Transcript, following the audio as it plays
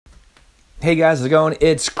Hey guys, how's it going?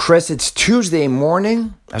 It's Chris. It's Tuesday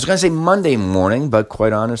morning. I was going to say Monday morning, but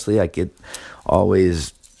quite honestly, I get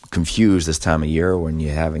always confused this time of year when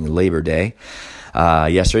you're having Labor Day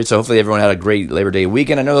yesterday. So hopefully everyone had a great Labor Day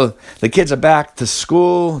weekend. I know the kids are back to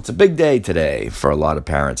school. It's a big day today for a lot of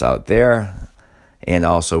parents out there. And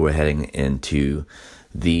also we're heading into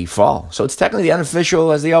the fall. So it's technically the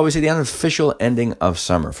unofficial, as they always say, the unofficial ending of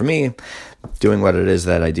summer. For me, doing what it is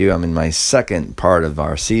that I do, I'm in my second part of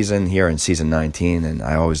our season here in season 19, and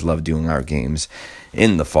I always love doing our games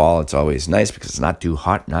in the fall. It's always nice because it's not too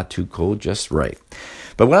hot, not too cold, just right.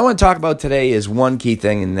 But what I want to talk about today is one key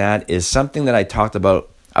thing, and that is something that I talked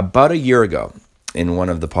about a year ago in one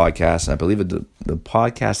of the podcasts, and I believe the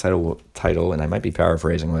podcast title, and I might be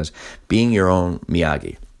paraphrasing, was Being Your Own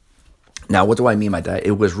Miyagi. Now, what do I mean by that?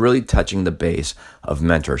 It was really touching the base of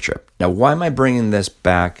mentorship. Now, why am I bringing this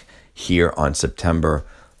back here on September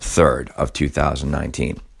 3rd of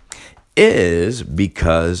 2019? Is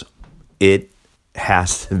because it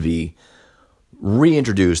has to be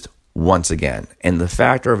reintroduced once again. And the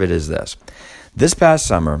factor of it is this. This past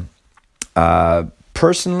summer,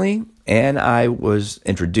 personally, and I was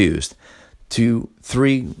introduced to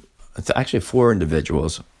four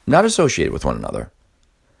individuals not associated with one another.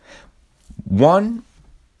 One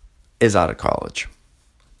is out of college.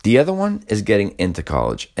 The other one is getting into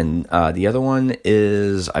college. And the other one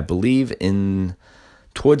is, I believe,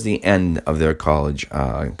 towards the end of their college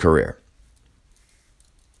career.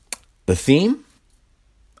 The theme?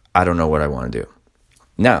 I don't know what I want to do.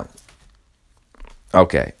 Now,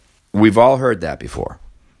 okay, we've all heard that before.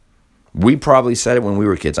 We probably said it when we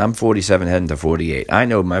were kids. I'm 47 heading to 48. I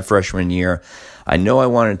know my freshman year, I know I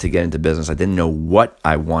wanted to get into business. I didn't know what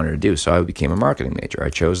I wanted to do, so I became a marketing major. I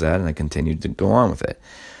chose that, and I continued to go on with it.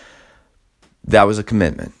 That was a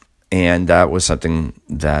commitment, and that was something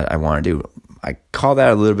that I want to do. I call that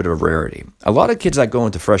a little bit of a rarity. A lot of kids that go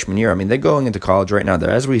into freshman year, they're going into college right now.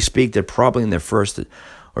 As we speak, they're probably in their first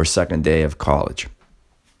or second day of college.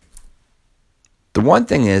 The one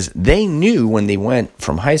thing is, they knew when they went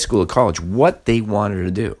from high school to college what they wanted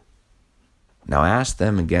to do. Now ask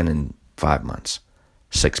them again in 5 months,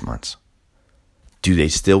 6 months. Do they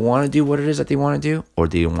still want to do what it is that they want to do, or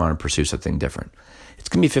do they want to pursue something different? It's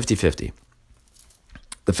going to be 50-50.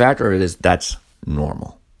 The factor of it is that's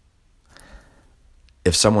normal.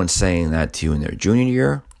 If someone's saying that to you in their junior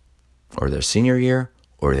year or their senior year,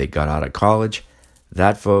 or they got out of college,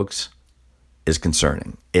 that, folks, is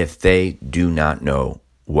concerning if they do not know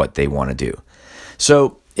what they want to do.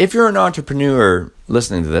 So if you're an entrepreneur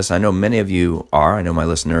listening to this, I know many of you are, I know my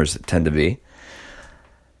listeners tend to be,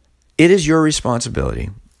 it is your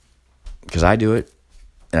responsibility, because I do it,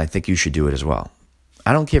 and I think you should do it as well.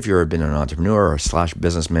 I don't care if you've been an entrepreneur or /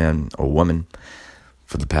 businessman or woman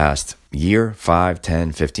for the past year, 5,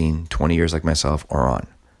 10, 15, 20 years like myself or on.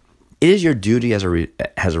 It is your duty as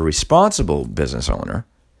a responsible business owner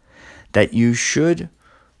that you should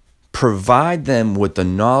provide them with the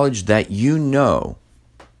knowledge that you know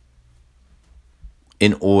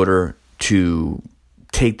in order to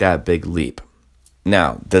take that big leap.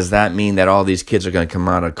 Now, does that mean that all these kids are going to come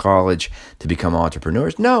out of college to become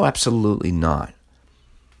entrepreneurs? No, absolutely not.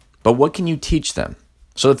 But what can you teach them?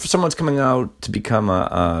 So if someone's coming out to become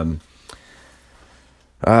an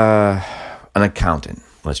accountant,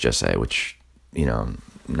 let's just say, which,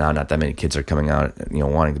 not that many kids are coming out,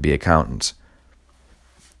 wanting to be accountants,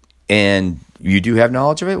 and you do have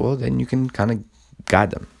knowledge of it, well, then you can kind of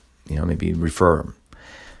guide them, maybe refer them.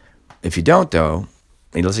 If you don't, though,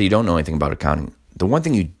 let's say you don't know anything about accounting, the one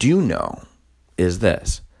thing you do know is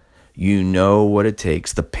this. You know what it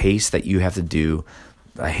takes, the pace that you have to do.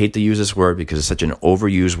 I hate to use this word because it's such an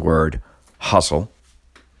overused word, hustle,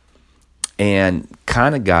 and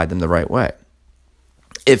kind of guide them the right way.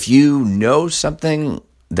 If you know something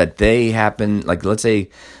that they happen, like let's say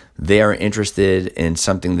they are interested in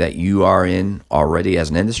something that you are in already as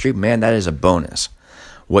an industry, man, that is a bonus.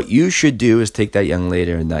 What you should do is take that young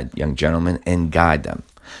lady and that young gentleman and guide them.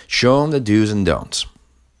 Show them the do's and don'ts.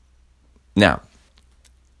 Now,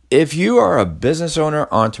 if you are a business owner,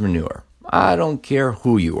 entrepreneur, I don't care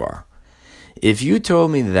who you are. If you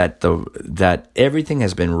told me that everything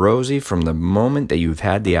has been rosy from the moment that you've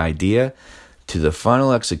had the idea to the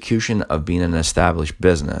final execution of being an established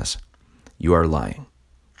business, you are lying.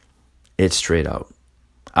 It's straight out.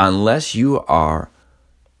 Unless you are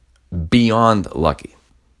beyond lucky.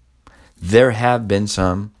 There have been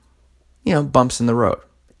some, bumps in the road.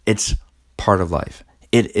 It's part of life.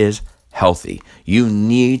 It is healthy. You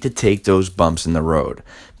need to take those bumps in the road,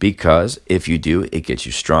 because if you do, it gets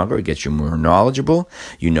you stronger, it gets you more knowledgeable.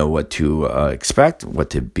 You know what to expect, what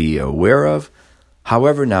to be aware of.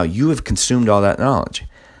 However, now you have consumed all that knowledge.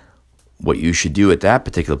 What you should do at that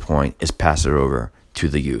particular point is pass it over to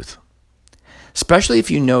the youth. Especially if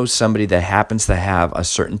you know somebody that happens to have a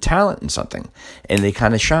certain talent in something and they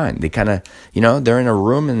kind of shine. They kind of, they're in a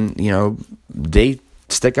room and, they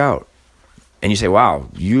stick out. And you say, wow,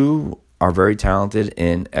 you are very talented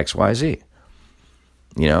in XYZ.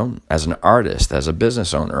 As an artist, as a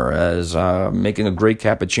business owner, as making a great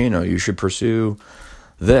cappuccino, you should pursue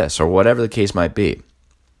this or whatever the case might be.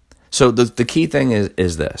 So the key thing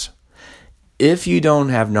is this. If you don't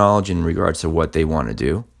have knowledge in regards to what they want to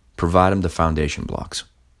do, provide them the foundation blocks.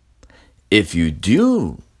 If you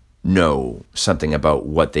do know something about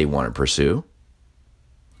what they want to pursue,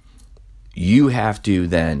 you have to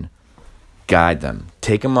then guide them,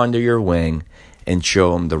 take them under your wing, and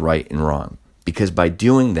show them the right and wrong. Because by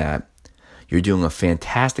doing that, you're doing a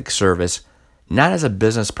fantastic service, not as a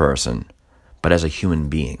business person, but as a human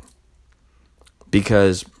being.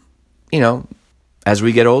 Because, as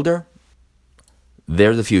we get older,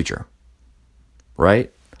 they're the future,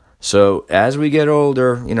 right? So as we get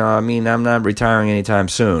older, I'm not retiring anytime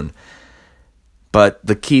soon. But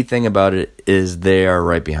the key thing about it is they are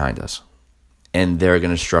right behind us. And they're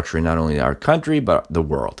going to structure not only our country, but the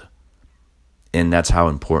world. And that's how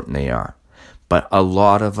important they are. But a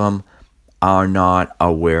lot of them are not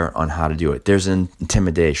aware on how to do it. There's an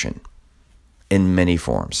intimidation in many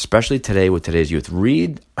forms, especially today with today's youth.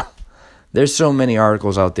 There's so many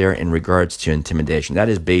articles out there in regards to intimidation. That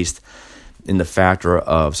is based in the factor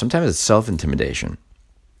of sometimes it's self-intimidation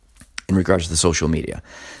in regards to the social media.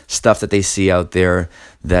 Stuff that they see out there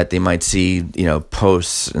that they might see,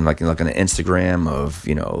 posts and like on Instagram of,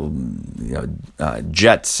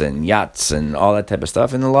 jets and yachts and all that type of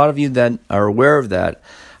stuff. And a lot of you that are aware of that,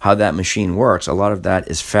 how that machine works, a lot of that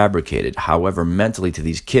is fabricated. However, mentally to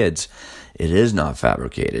these kids, it is not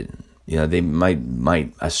fabricated. They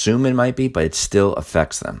might assume it might be, but it still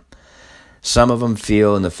affects them. Some of them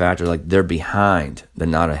feel in the factor like they're behind, they're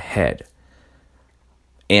not ahead.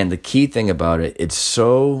 And the key thing about it, it's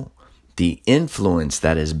so the influence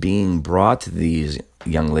that is being brought to these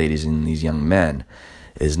young ladies and these young men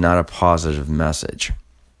is not a positive message.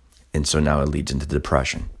 And so now it leads into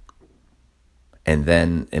depression. And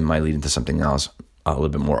then it might lead into something else a little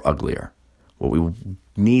bit more uglier. What we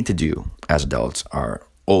need to do as adults, our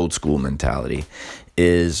old school mentality,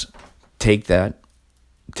 is take them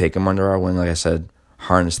under our wing, like I said,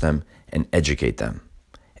 harness them and educate them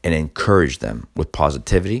and encourage them with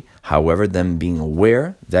positivity. However, them being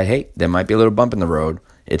aware that, hey, there might be a little bump in the road.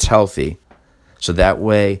 It's healthy. So that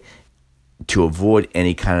way, to avoid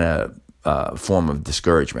any kind of form of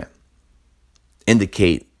discouragement,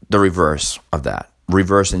 indicate the reverse of that.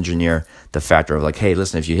 Reverse engineer the factor of like, hey,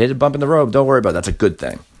 listen, if you hit a bump in the road, don't worry about it. That's a good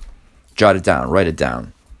thing. Jot it down, write it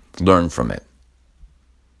down, learn from it.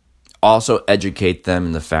 Also educate them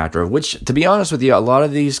in the factor of which, to be honest with you, a lot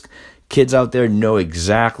of these kids out there know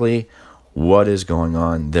exactly what is going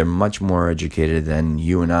on. They're much more educated than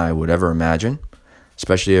you and I would ever imagine,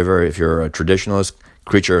 especially if you're a traditionalist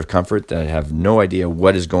creature of comfort that have no idea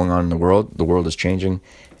what is going on in the world. The world is changing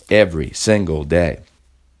every single day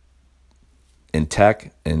in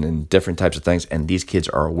tech and in different types of things, and these kids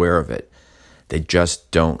are aware of it. They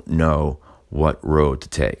just don't know what road to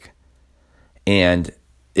take. And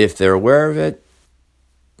if they're aware of it,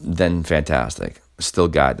 then fantastic. Still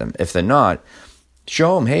guide them. If they're not,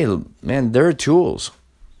 show them, hey, man, there are tools.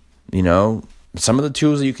 Some of the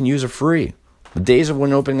tools that you can use are free. The days of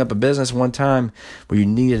when opening up a business one time where you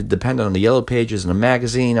needed to depend on the yellow pages in a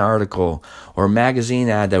magazine article or a magazine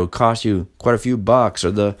ad that would cost you quite a few bucks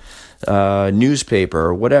or the newspaper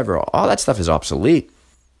or whatever, all that stuff is obsolete.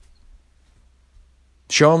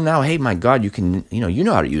 Show them now, hey, my God, you can, you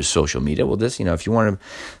know how to use social media. Well, this, if you want to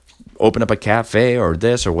open up a cafe or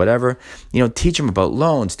this or whatever, teach them about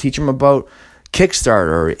loans, teach them about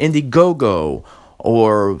Kickstarter or Indiegogo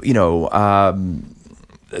or,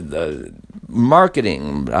 the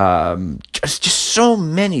marketing, just so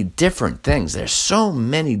many different things. There's so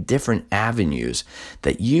many different avenues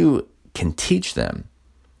that you can teach them,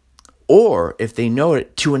 or if they know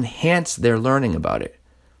it, to enhance their learning about it.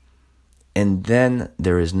 And then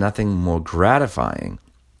there is nothing more gratifying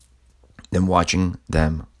than watching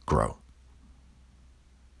them grow.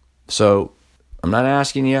 So I'm not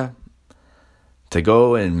asking you to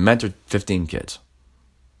go and mentor 15 kids.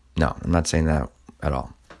 No, I'm not saying that at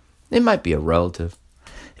all. It might be a relative.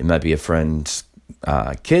 It might be a friend's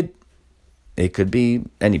kid. It could be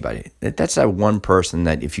anybody. That's that one person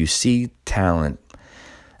that if you see talent,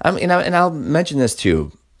 and I'll mention this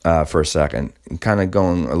too for a second, kind of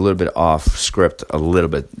going a little bit off script, a little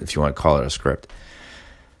bit, if you want to call it a script.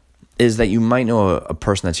 is that you might know a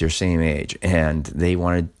person that's your same age and they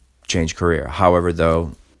want to change career. However,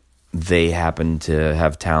 though, they happen to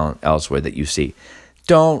have talent elsewhere that you see.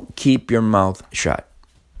 Don't keep your mouth shut.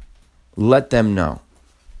 Let them know.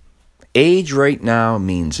 Age right now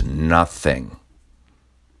means nothing.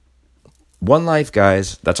 One life,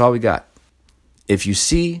 guys. That's all we got. If you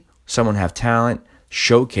see someone have talent,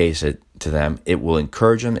 showcase it to them. It will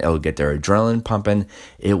encourage them. It will get their adrenaline pumping.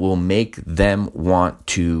 It will make them want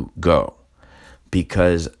to go.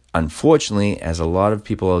 Because unfortunately, as a lot of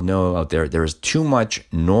people know out there, there is too much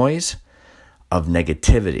noise of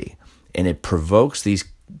negativity. And it provokes these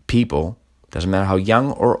people, doesn't matter how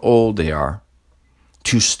young or old they are,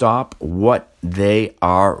 to stop what they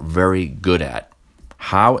are very good at.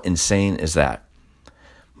 How insane is that?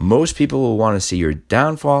 Most people will want to see your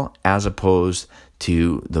downfall as opposed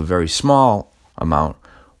to the very small amount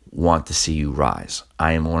want to see you rise.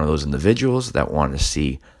 I am one of those individuals that want to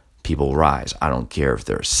see people rise. I don't care if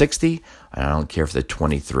they're 60, and I don't care if they're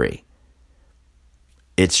 23.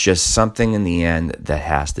 It's just something in the end that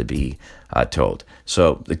has to be told.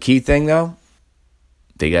 So the key thing, though,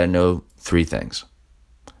 they got to know 3 things.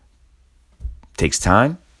 It takes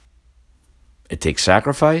time. It takes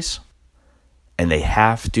sacrifice. And they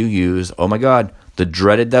have to use, oh my God, the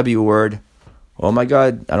dreaded W word. Oh my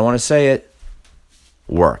God, I don't want to say it.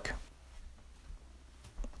 Work.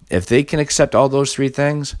 If they can accept all those 3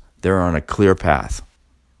 things, they're on a clear path.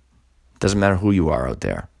 Doesn't matter who you are out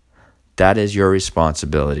there. That is your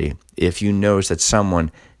responsibility. If you notice that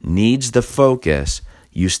someone needs the focus,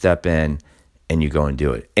 you step in and you go and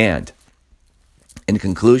do it. And in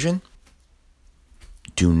conclusion,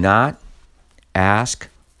 do not ask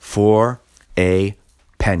for a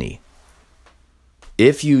penny.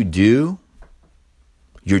 If you do,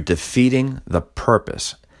 you're defeating the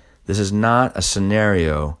purpose. This is not a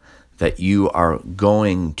scenario that you are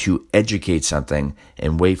going to educate something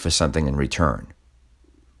and wait for something in return.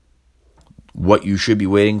 What you should be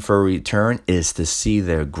waiting for a return is to see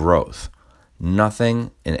their growth.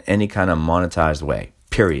 Nothing in any kind of monetized way,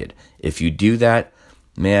 period. If you do that,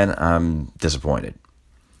 man, I'm disappointed.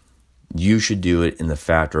 You should do it in the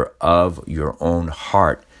factor of your own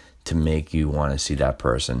heart to make you want to see that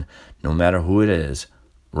person, no matter who it is,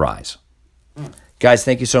 rise. Guys,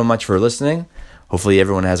 thank you so much for listening. Hopefully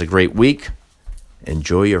everyone has a great week.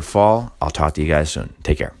 Enjoy your fall. I'll talk to you guys soon.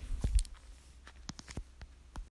 Take care.